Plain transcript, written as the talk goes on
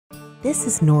This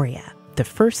is Noria, the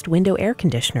first window air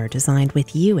conditioner designed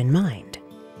with you in mind.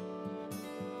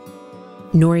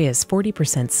 Noria is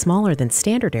 40% smaller than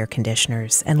standard air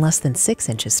conditioners and less than 6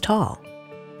 inches tall.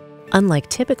 Unlike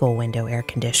typical window air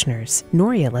conditioners,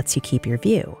 Noria lets you keep your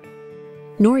view.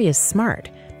 Noria is smart.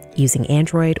 Using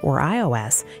Android or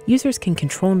iOS, users can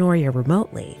control Noria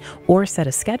remotely or set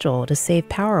a schedule to save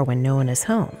power when no one is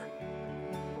home.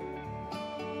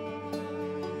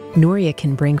 Noria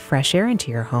can bring fresh air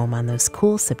into your home on those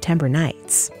cool September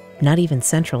nights. Not even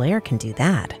central air can do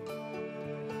that.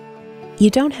 You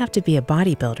don't have to be a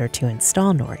bodybuilder to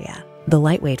install Noria. The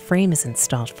lightweight frame is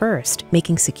installed first,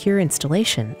 making secure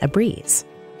installation a breeze.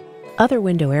 Other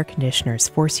window air conditioners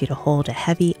force you to hold a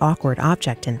heavy, awkward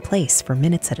object in place for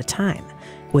minutes at a time.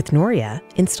 With Noria,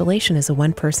 installation is a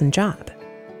one-person job.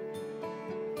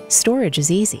 Storage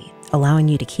is easy, allowing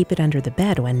you to keep it under the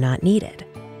bed when not needed.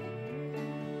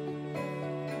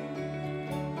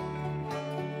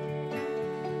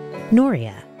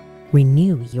 Noria,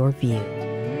 renew your view.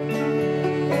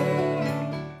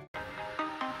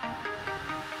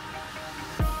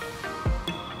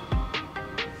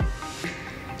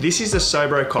 This is the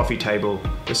Sobro coffee table.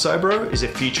 The Sobro is a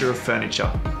future of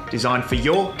furniture, designed for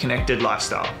your connected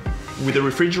lifestyle. With a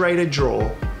refrigerator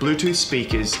drawer, Bluetooth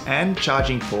speakers, and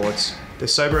charging ports, the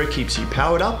Sobro keeps you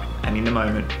powered up and in the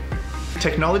moment.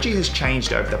 Technology has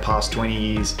changed over the past 20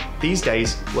 years. These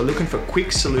days, we're looking for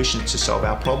quick solutions to solve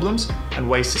our problems and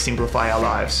ways to simplify our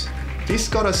lives. This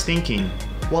got us thinking,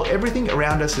 while everything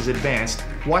around us has advanced,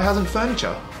 why hasn't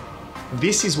furniture?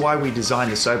 This is why we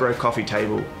designed the Sobro coffee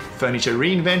table, furniture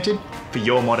reinvented for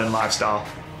your modern lifestyle.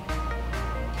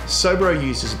 Sobro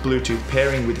uses Bluetooth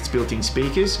pairing with its built-in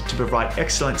speakers to provide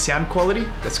excellent sound quality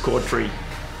that's cord-free.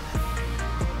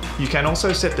 You can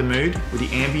also set the mood with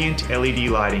the ambient LED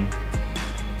lighting.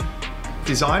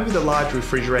 Designed with a large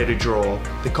refrigerator drawer,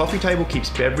 the coffee table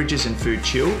keeps beverages and food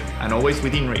chilled and always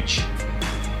within reach.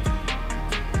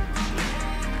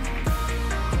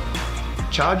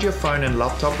 Charge your phone and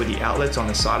laptop with the outlets on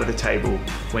the side of the table.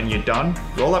 When you're done,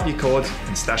 roll up your cords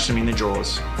and stash them in the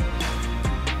drawers.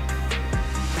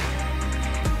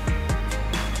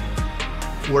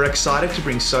 We're excited to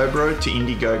bring Sobro to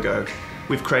Indiegogo.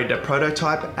 We've created a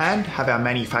prototype and have our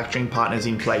manufacturing partners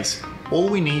in place. All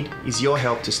we need is your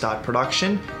help to start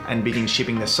production and begin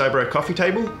shipping the Sobro coffee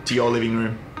table to your living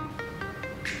room.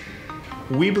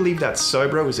 We believe that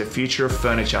Sobro is a future of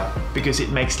furniture because it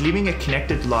makes living a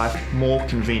connected life more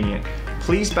convenient.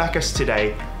 Please back us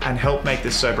today and help make the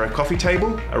Sobro coffee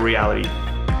table a reality.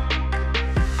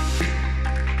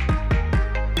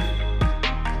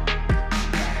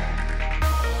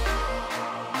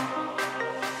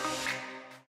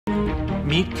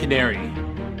 Meet Canary,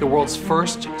 the world's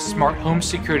first smart home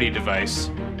security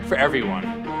device for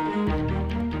everyone.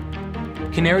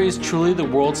 Canary is truly the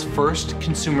world's first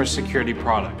consumer security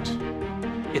product.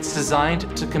 It's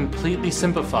designed to completely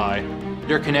simplify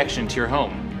your connection to your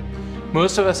home.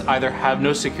 Most of us either have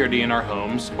no security in our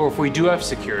homes, or if we do have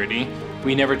security,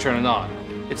 we never turn it on.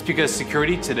 It's because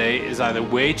security today is either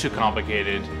way too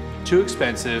complicated, too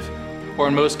expensive, or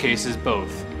in most cases,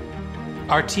 both.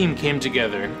 Our team came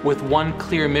together with one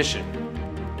clear mission: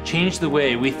 change the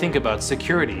way we think about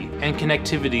security and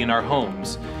connectivity in our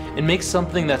homes, and make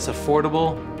something that's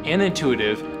affordable and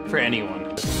intuitive for anyone.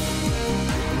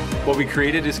 What we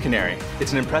created is Canary.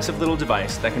 It's an impressive little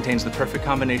device that contains the perfect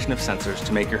combination of sensors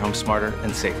to make your home smarter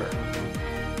and safer.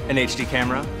 An HD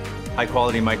camera,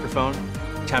 high-quality microphone,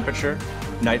 temperature,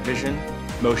 night vision,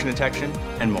 motion detection,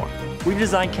 and more. We've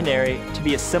designed Canary to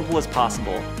be as simple as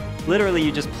possible. Literally,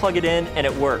 you just plug it in and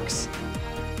it works.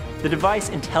 The device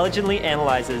intelligently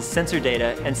analyzes sensor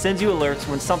data and sends you alerts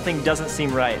when something doesn't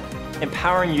seem right,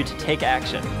 empowering you to take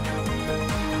action.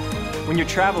 When you're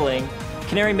traveling,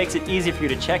 Canary makes it easy for you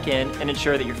to check in and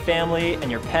ensure that your family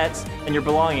and your pets and your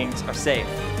belongings are safe.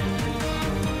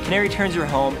 Canary turns your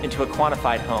home into a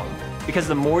quantified home, because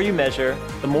the more you measure,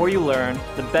 the more you learn,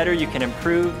 the better you can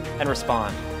improve and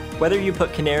respond. Whether you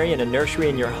put Canary in a nursery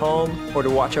in your home, or to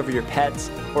watch over your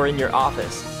pets, or in your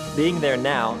office, being there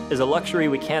now is a luxury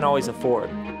we can't always afford,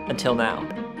 until now.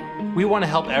 We want to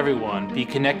help everyone be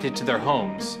connected to their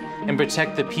homes and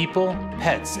protect the people,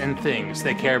 pets, and things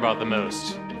they care about the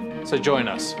most. So join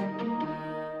us.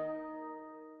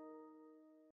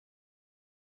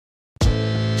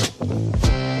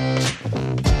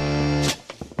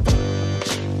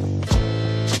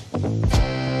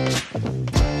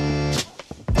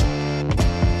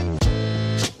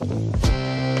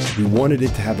 We wanted it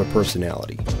to have a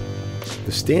personality.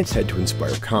 The stance had to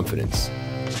inspire confidence,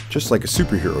 just like a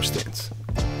superhero stance.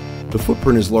 The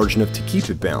footprint is large enough to keep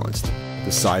it balanced,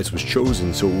 The size was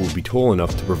chosen so it would be tall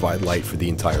enough to provide light for the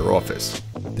entire office.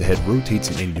 The head rotates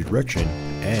in any direction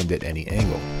and at any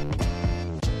angle.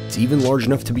 It's even large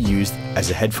enough to be used as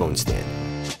a headphone stand.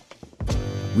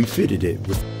 We fitted it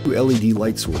with 2 LED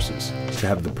light sources to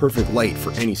have the perfect light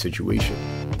for any situation.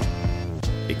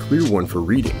 A clear one for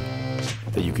reading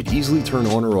that you could easily turn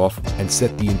on or off and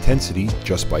set the intensity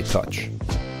just by touch.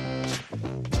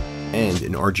 And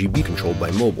an RGB controlled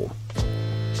by mobile.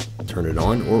 Turn it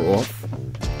on or off,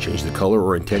 change the color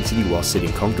or intensity while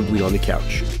sitting comfortably on the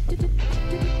couch.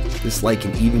 This light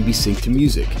can even be synced to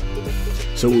music,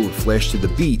 so it would flash to the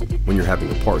beat when you're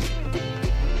having a party.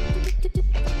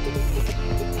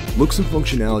 Looks and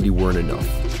functionality weren't enough.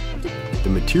 The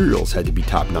materials had to be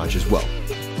top-notch as well.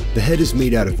 The head is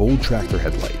made out of old tractor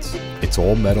headlights. It's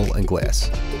all metal and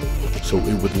glass, so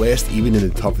it would last even in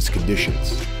the toughest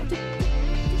conditions.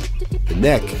 The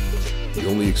neck, the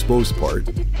only exposed part,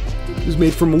 is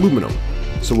made from aluminum,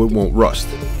 so it won't rust.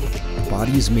 The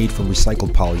body is made from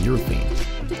recycled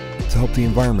polyurethane to help the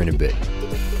environment a bit.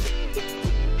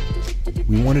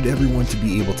 We wanted everyone to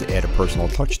be able to add a personal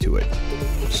touch to it.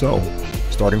 So,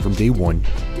 starting from day one,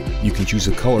 you can choose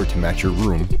a color to match your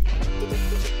room,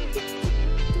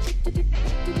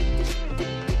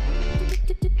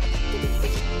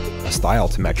 a style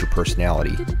to match your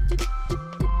personality.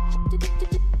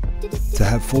 To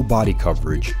have full body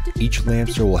coverage, each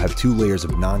lamster will have 2 layers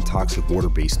of non-toxic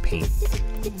water-based paint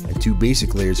and 2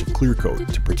 basic layers of clear coat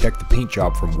to protect the paint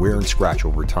job from wear and scratch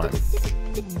over time.